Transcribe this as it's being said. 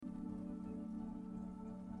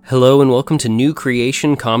Hello and welcome to New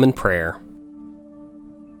Creation Common Prayer.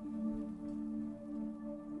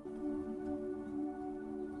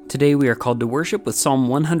 Today we are called to worship with Psalm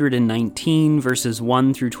 119, verses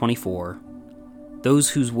 1 through 24. Those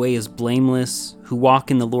whose way is blameless, who walk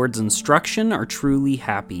in the Lord's instruction, are truly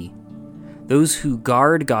happy. Those who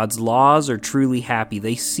guard God's laws are truly happy.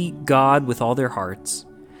 They seek God with all their hearts.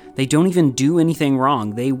 They don't even do anything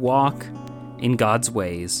wrong. They walk in God's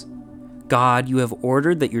ways. God, you have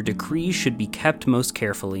ordered that your decrees should be kept most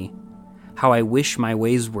carefully. How I wish my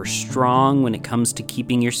ways were strong when it comes to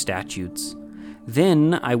keeping your statutes.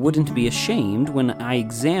 Then I wouldn't be ashamed when I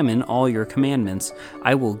examine all your commandments.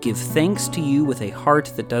 I will give thanks to you with a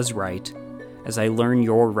heart that does right, as I learn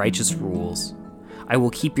your righteous rules. I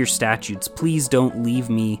will keep your statutes. Please don't leave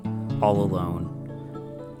me all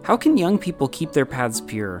alone. How can young people keep their paths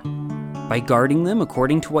pure? By guarding them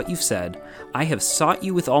according to what you've said. I have sought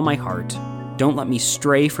you with all my heart. Don't let me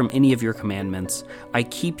stray from any of your commandments. I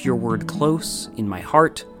keep your word close in my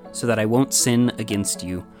heart so that I won't sin against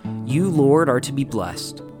you. You, Lord, are to be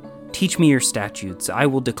blessed. Teach me your statutes. I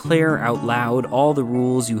will declare out loud all the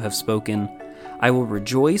rules you have spoken. I will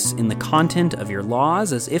rejoice in the content of your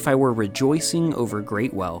laws as if I were rejoicing over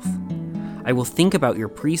great wealth. I will think about your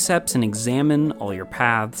precepts and examine all your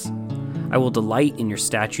paths. I will delight in your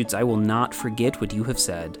statutes. I will not forget what you have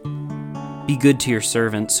said. Be good to your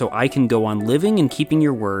servant so I can go on living and keeping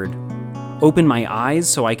your word. Open my eyes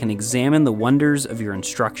so I can examine the wonders of your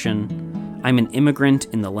instruction. I'm an immigrant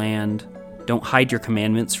in the land. Don't hide your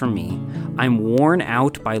commandments from me. I'm worn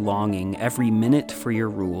out by longing every minute for your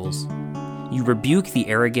rules. You rebuke the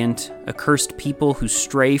arrogant, accursed people who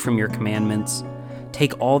stray from your commandments.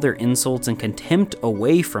 Take all their insults and contempt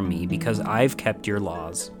away from me because I've kept your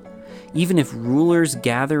laws. Even if rulers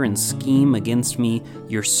gather and scheme against me,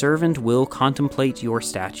 your servant will contemplate your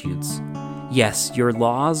statutes. Yes, your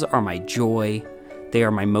laws are my joy. They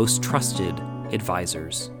are my most trusted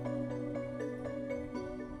advisors.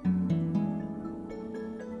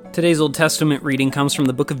 Today's Old Testament reading comes from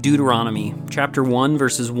the book of Deuteronomy, chapter 1,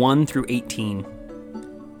 verses 1 through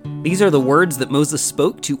 18. These are the words that Moses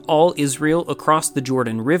spoke to all Israel across the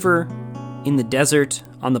Jordan River, in the desert,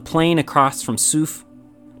 on the plain across from Suf,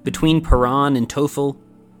 between Paran and Tophel,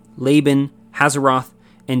 Laban, Hazeroth,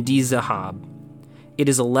 and Dizahab. It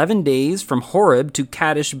is 11 days from Horeb to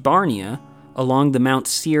Kadesh Barnea along the Mount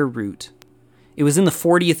Seir route. It was in the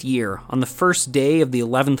 40th year, on the first day of the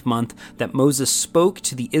 11th month, that Moses spoke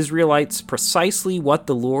to the Israelites precisely what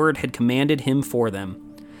the Lord had commanded him for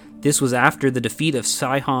them. This was after the defeat of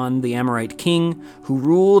Sihon the Amorite king, who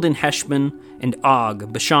ruled in Heshbon, and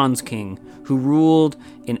Og, Bashan's king, who ruled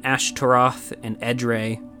in Ashtaroth and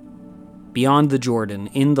Edrei. Beyond the Jordan,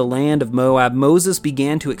 in the land of Moab, Moses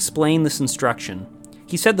began to explain this instruction.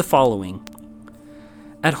 He said the following: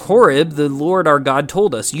 At Horeb, the Lord our God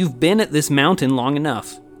told us, "You've been at this mountain long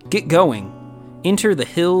enough. Get going. Enter the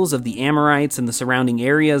hills of the Amorites and the surrounding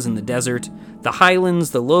areas in the desert, the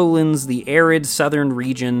highlands, the lowlands, the arid southern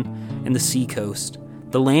region, and the seacoast,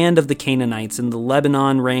 the land of the Canaanites and the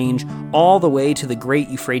Lebanon range, all the way to the great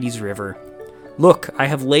Euphrates River. Look, I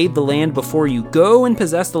have laid the land before you. Go and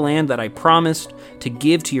possess the land that I promised to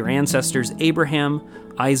give to your ancestors Abraham,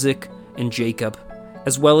 Isaac, and Jacob,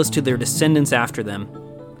 as well as to their descendants after them.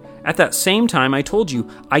 At that same time I told you,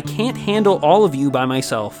 I can't handle all of you by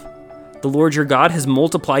myself. The Lord your God has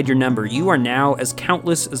multiplied your number. You are now as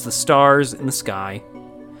countless as the stars in the sky.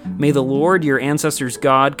 May the Lord your ancestors'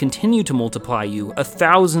 God continue to multiply you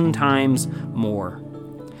 1,000 times more.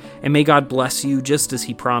 And may God bless you just as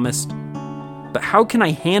he promised. But how can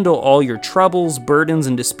I handle all your troubles, burdens,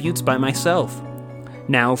 and disputes by myself?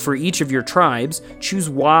 Now, for each of your tribes, choose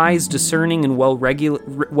wise, discerning, and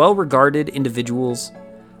well-regarded individuals.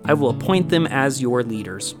 I will appoint them as your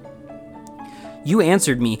leaders. You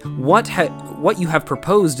answered me, what you have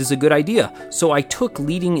proposed is a good idea. So I took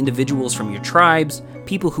leading individuals from your tribes,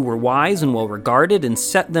 people who were wise and well-regarded, and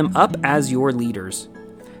set them up as your leaders.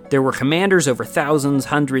 There were commanders over thousands,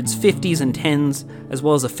 hundreds, 50s, and 10s, as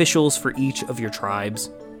well as officials for each of your tribes.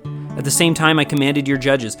 At the same time, I commanded your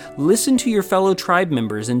judges, listen to your fellow tribe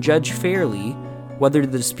members and judge fairly whether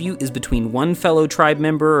the dispute is between one fellow tribe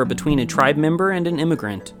member or between a tribe member and an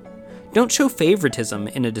immigrant. Don't show favoritism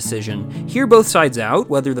in a decision. Hear both sides out,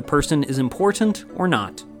 whether the person is important or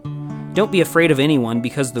not. Don't be afraid of anyone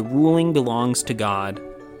because the ruling belongs to God.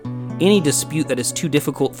 Any dispute that is too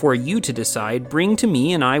difficult for you to decide, bring to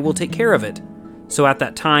me and I will take care of it. So at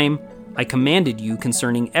that time, I commanded you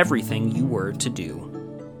concerning everything you were to do.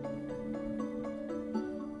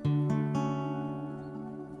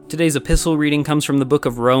 Today's epistle reading comes from the book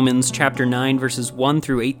of Romans, chapter 9, verses 1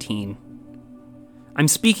 through 18. I'm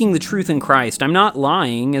speaking the truth in Christ. I'm not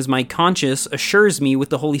lying, as my conscience assures me with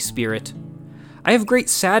the Holy Spirit. I have great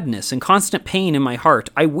sadness and constant pain in my heart.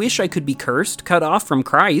 I wish I could be cursed, cut off from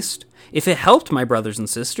Christ, if it helped my brothers and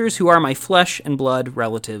sisters who are my flesh and blood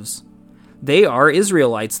relatives. They are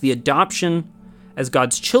Israelites, the adoption as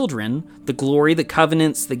God's children, the glory, the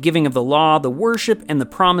covenants, the giving of the law, the worship, and the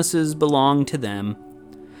promises belong to them.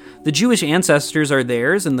 The Jewish ancestors are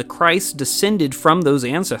theirs, and the Christ descended from those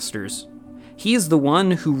ancestors. He is the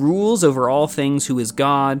one who rules over all things, who is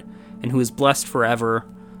God, and who is blessed forever.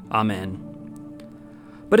 Amen.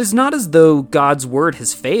 But it's not as though God's word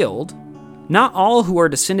has failed. Not all who are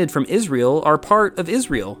descended from Israel are part of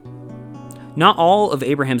Israel. Not all of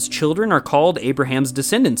Abraham's children are called Abraham's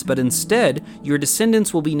descendants, but instead, your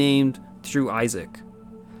descendants will be named through Isaac.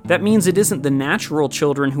 That means it isn't the natural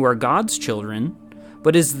children who are God's children,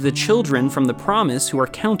 but is the children from the promise who are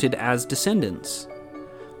counted as descendants.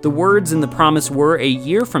 The words in the promise were, "A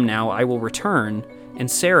year from now I will return, and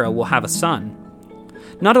Sarah will have a son."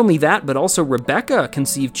 Not only that, but also Rebekah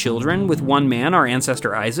conceived children with one man, our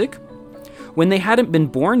ancestor Isaac. When they hadn't been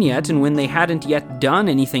born yet, and when they hadn't yet done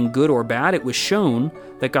anything good or bad, it was shown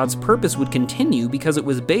that God's purpose would continue because it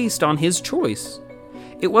was based on his choice.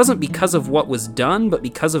 It wasn't because of what was done, but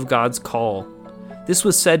because of God's call. This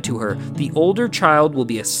was said to her, "The older child will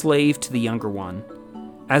be a slave to the younger one."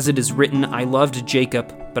 As it is written, "I loved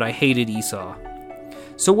Jacob, but I hated Esau."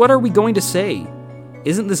 So what are we going to say?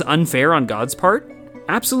 Isn't this unfair on God's part?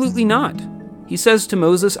 Absolutely not. He says to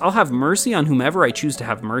Moses, "I'll have mercy on whomever I choose to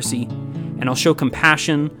have mercy, and I'll show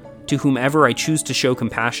compassion to whomever I choose to show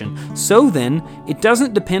compassion." So then, it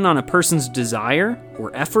doesn't depend on a person's desire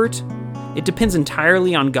or effort. It depends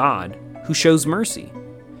entirely on God, who shows mercy.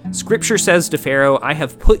 Scripture says to Pharaoh, "I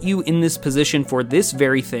have put you in this position for this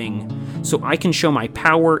very thing, so I can show my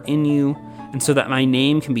power in you, and so that my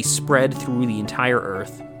name can be spread through the entire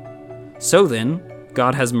earth." So then,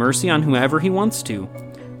 God has mercy on whomever he wants to,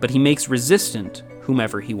 but he makes resistant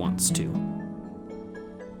whomever he wants to.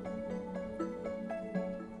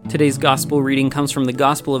 Today's gospel reading comes from the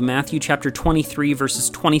Gospel of Matthew, chapter 23, verses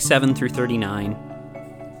 27 through 39.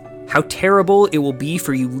 "How terrible it will be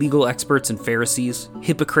for you legal experts and Pharisees,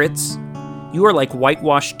 hypocrites! You are like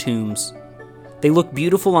whitewashed tombs. They look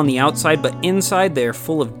beautiful on the outside, but inside they are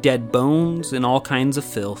full of dead bones and all kinds of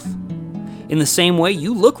filth. In the same way,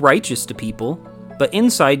 you look righteous to people, but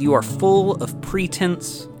inside you are full of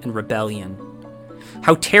pretense and rebellion.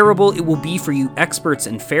 How terrible it will be for you experts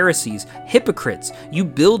and Pharisees, hypocrites! You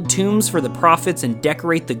build tombs for the prophets and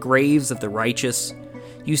decorate the graves of the righteous.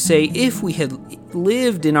 You say, 'If we had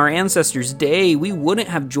lived in our ancestors' day, we wouldn't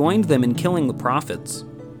have joined them in killing the prophets.'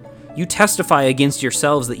 You testify against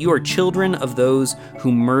yourselves that you are children of those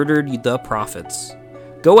who murdered the prophets.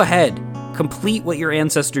 Go ahead, complete what your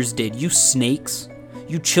ancestors did, you snakes.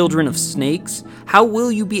 You children of snakes, how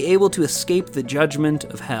will you be able to escape the judgment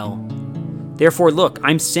of hell? Therefore, look,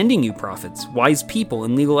 I'm sending you prophets, wise people,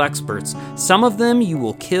 and legal experts. Some of them you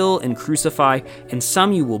will kill and crucify, and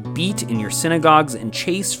some you will beat in your synagogues and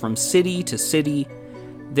chase from city to city.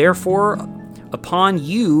 Therefore, upon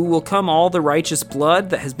you will come all the righteous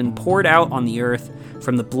blood that has been poured out on the earth,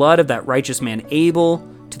 from the blood of that righteous man Abel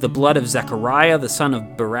to the blood of Zechariah the son of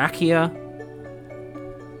Berechiah,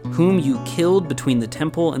 whom you killed between the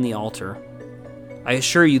temple and the altar. I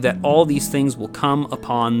assure you that all these things will come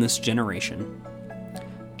upon this generation.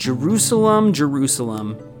 Jerusalem,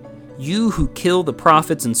 Jerusalem, you who kill the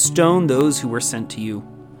prophets and stone those who were sent to you.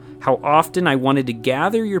 How often I wanted to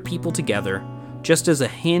gather your people together, just as a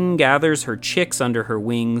hen gathers her chicks under her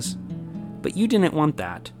wings, but you didn't want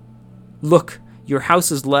that. Look, your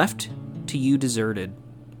house is left to you deserted.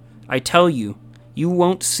 I tell you, you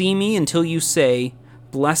won't see me until you say,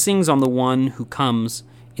 'Blessings on the one who comes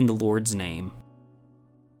in the Lord's name.'"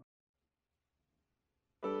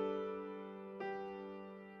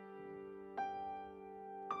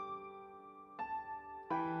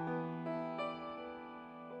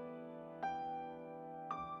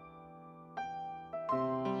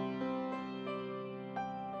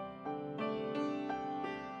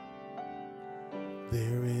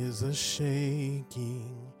 There is a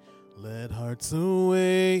shaking, let hearts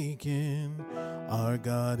awaken. Our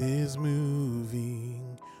God is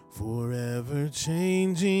moving, forever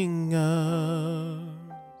changing us.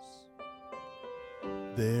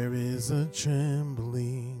 There is a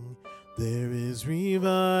trembling, there is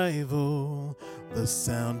revival, the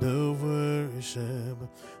sound of worship,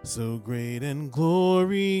 so great and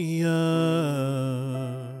glorious.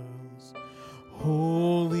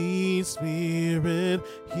 Holy Spirit,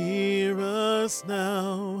 hear us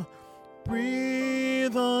now.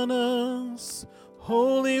 Breathe on us,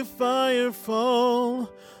 Holy fire fall.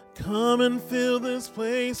 Come and fill this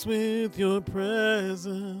place with your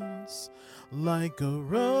presence. Like a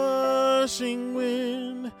rushing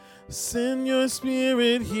wind, send your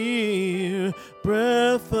spirit here.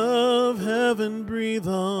 Breath of heaven, breathe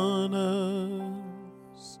on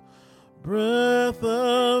us. Breath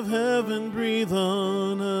of heaven, breathe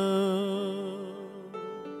on us.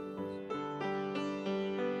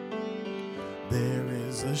 There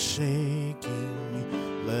is a shaking,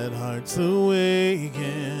 let hearts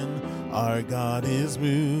awaken. Our God is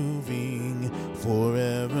moving,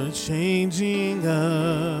 forever changing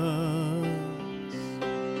us.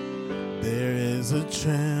 There is a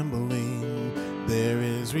trembling, there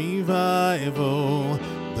is revival,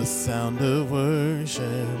 the sound of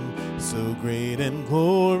worship, so great and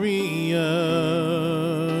glorious.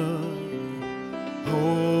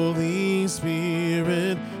 Holy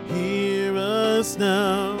Spirit, hear us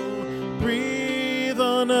now, breathe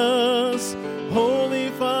on us. Holy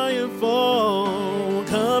fire fall,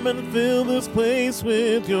 come and fill this place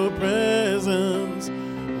with your presence.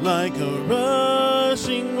 Like a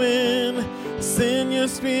rushing wind, send your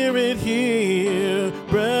spirit here.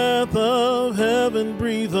 Breath of heaven,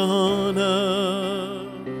 breathe on us.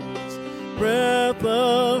 Breath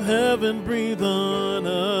of heaven, breathe on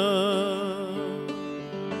us.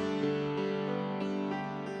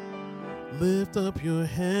 Lift up your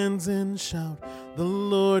hands and shout, the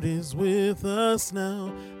Lord is with us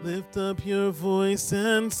now. Lift up your voice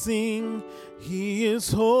and sing, He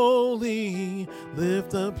is holy.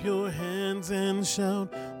 Lift up your hands and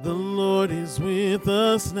shout, the Lord is with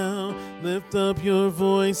us now. Lift up your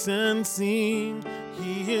voice and sing,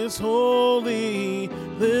 He is holy.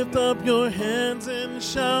 Lift up your hands and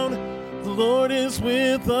shout, the Lord is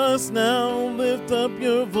with us now. Lift up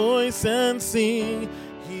your voice and sing,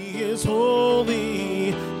 He is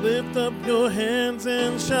holy. Lift up your hands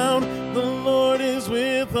and shout, the Lord is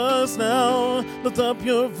with us now. Lift up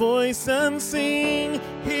your voice and sing,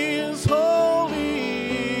 He is holy.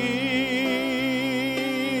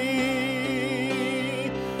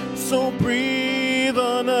 So breathe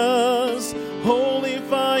on us, holy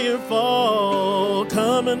fire fall.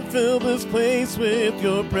 Come and fill this place with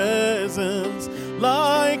your presence.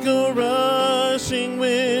 Like a rushing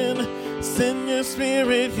wind, send your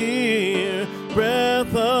spirit here.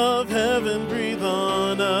 Breath of heaven, breathe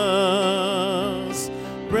on us.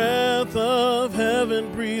 Breath of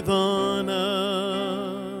heaven, breathe on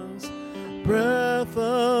us. Breath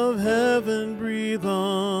of heaven, breathe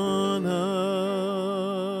on us.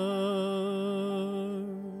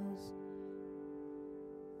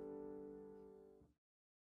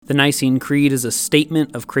 The Nicene Creed is a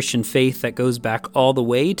statement of Christian faith that goes back all the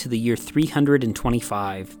way to the year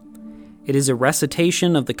 325. It is a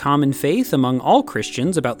recitation of the common faith among all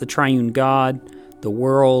Christians about the triune God, the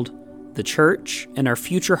world, the church, and our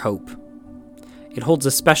future hope. It holds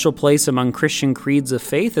a special place among Christian creeds of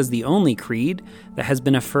faith as the only creed that has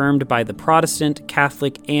been affirmed by the Protestant,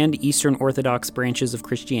 Catholic, and Eastern Orthodox branches of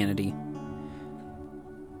Christianity.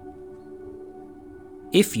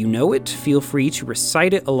 If you know it, feel free to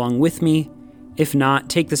recite it along with me. If not,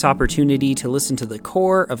 take this opportunity to listen to the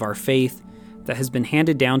core of our faith that has been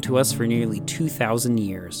handed down to us for nearly 2,000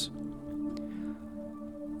 years.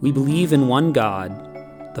 We believe in one God,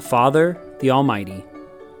 the Father, the Almighty,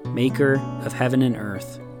 maker of heaven and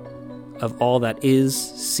earth, of all that is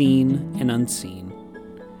seen and unseen.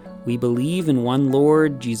 We believe in one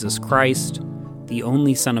Lord, Jesus Christ, the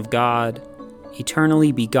only Son of God,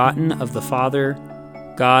 eternally begotten of the Father,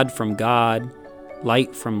 God from God,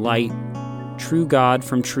 light from light, true God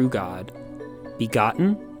from true God,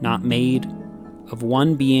 begotten, not made, of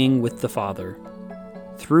one being with the Father.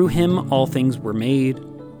 Through him all things were made.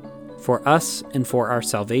 For us and for our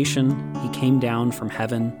salvation, he came down from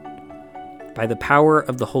heaven. By the power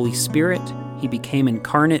of the Holy Spirit, he became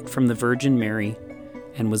incarnate from the Virgin Mary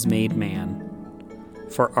and was made man.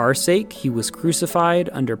 For our sake, he was crucified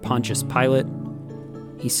under Pontius Pilate.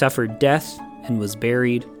 He suffered death and was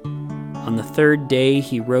buried. On the third day,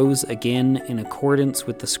 he rose again in accordance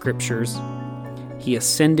with the Scriptures. He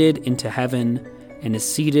ascended into heaven and is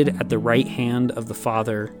seated at the right hand of the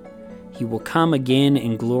Father. He will come again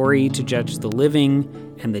in glory to judge the living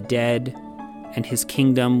and the dead, and his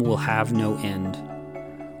kingdom will have no end.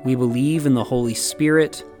 We believe in the Holy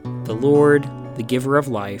Spirit, the Lord, the giver of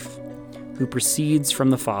life, who proceeds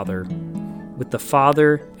from the Father. With the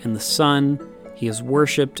Father and the Son, he is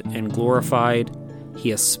worshipped and glorified. He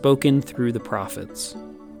has spoken through the prophets.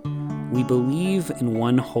 We believe in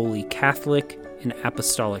one holy Catholic and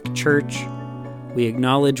Apostolic Church. We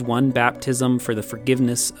acknowledge one baptism for the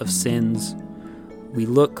forgiveness of sins. we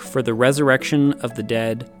look for the resurrection of the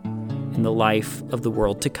dead and the life of the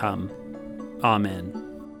world to come. Amen.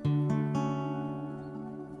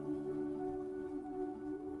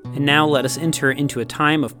 And now let us enter into a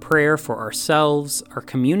time of prayer for ourselves, our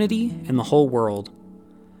community, and the whole world.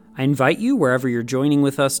 I invite you, wherever you're joining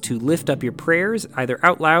with us, to lift up your prayers, either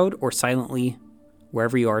out loud or silently,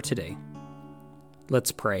 wherever you are today.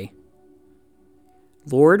 Let's pray.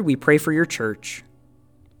 Lord, we pray for your church,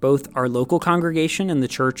 both our local congregation and the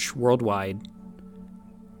church worldwide.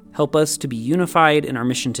 Help us to be unified in our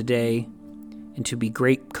mission today and to be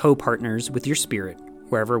great co-partners with your Spirit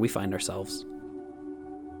wherever we find ourselves.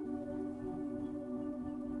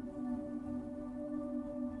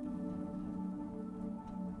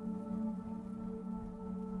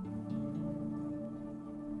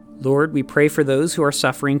 Lord, we pray for those who are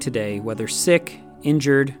suffering today, whether sick,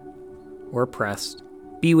 injured, or oppressed.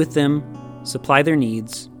 Be with them, supply their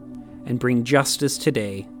needs, and bring justice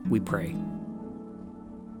today, we pray.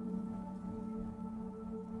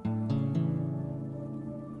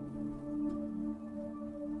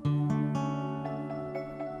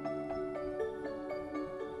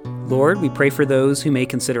 Lord, we pray for those who may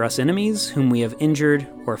consider us enemies, whom we have injured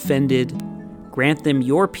or offended. Grant them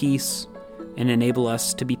your peace and enable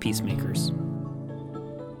us to be peacemakers.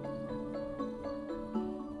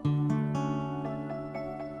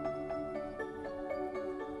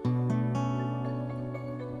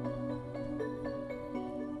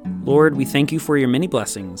 Lord, we thank you for your many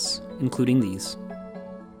blessings, including these.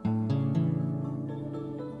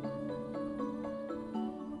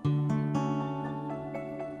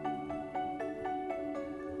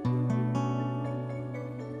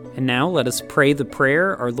 And now let us pray the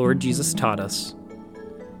prayer our Lord Jesus taught us.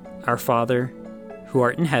 Our Father, who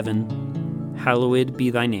art in heaven, hallowed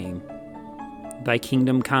be thy name. Thy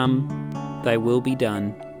kingdom come, thy will be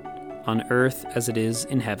done, on earth as it is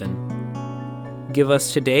in heaven. Give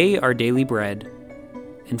us today our daily bread,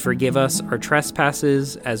 and forgive us our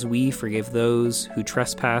trespasses as we forgive those who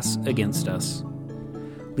trespass against us.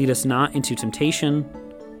 Lead us not into temptation,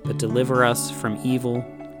 but deliver us from evil.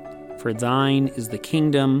 For thine is the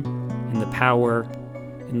kingdom, and the power,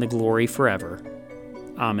 and the glory forever.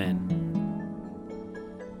 Amen.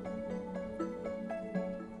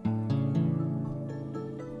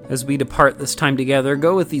 As we depart this time together,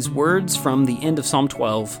 go with these words from the end of Psalm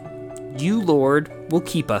 12. You, Lord, will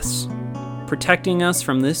keep us, protecting us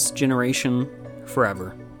from this generation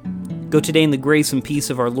forever. Go today in the grace and peace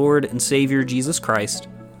of our Lord and Savior, Jesus Christ.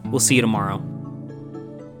 We'll see you tomorrow.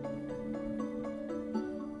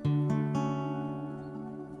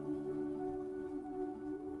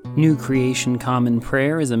 New Creation Common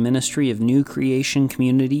Prayer is a ministry of New Creation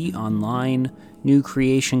Community Online, New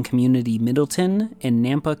Creation Community Middleton, and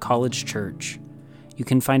Nampa College Church. You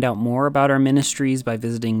can find out more about our ministries by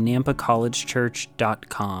visiting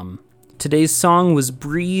nampacollegechurch.com. Today's song was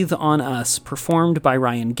Breathe on Us, performed by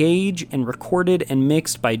Ryan Gage and recorded and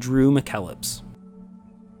mixed by Drew McKellips.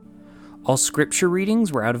 All scripture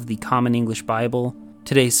readings were out of the Common English Bible.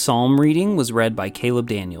 Today's psalm reading was read by Caleb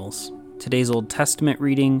Daniels. Today's Old Testament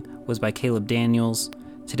reading was by Caleb Daniels.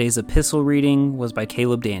 Today's epistle reading was by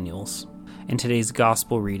Caleb Daniels. And today's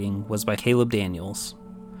gospel reading was by Caleb Daniels.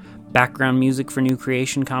 Background music for New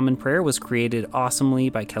Creation Common Prayer was created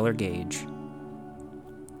awesomely by Keller Gage.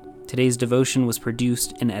 Today's devotion was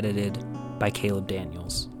produced and edited by Caleb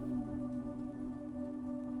Daniels.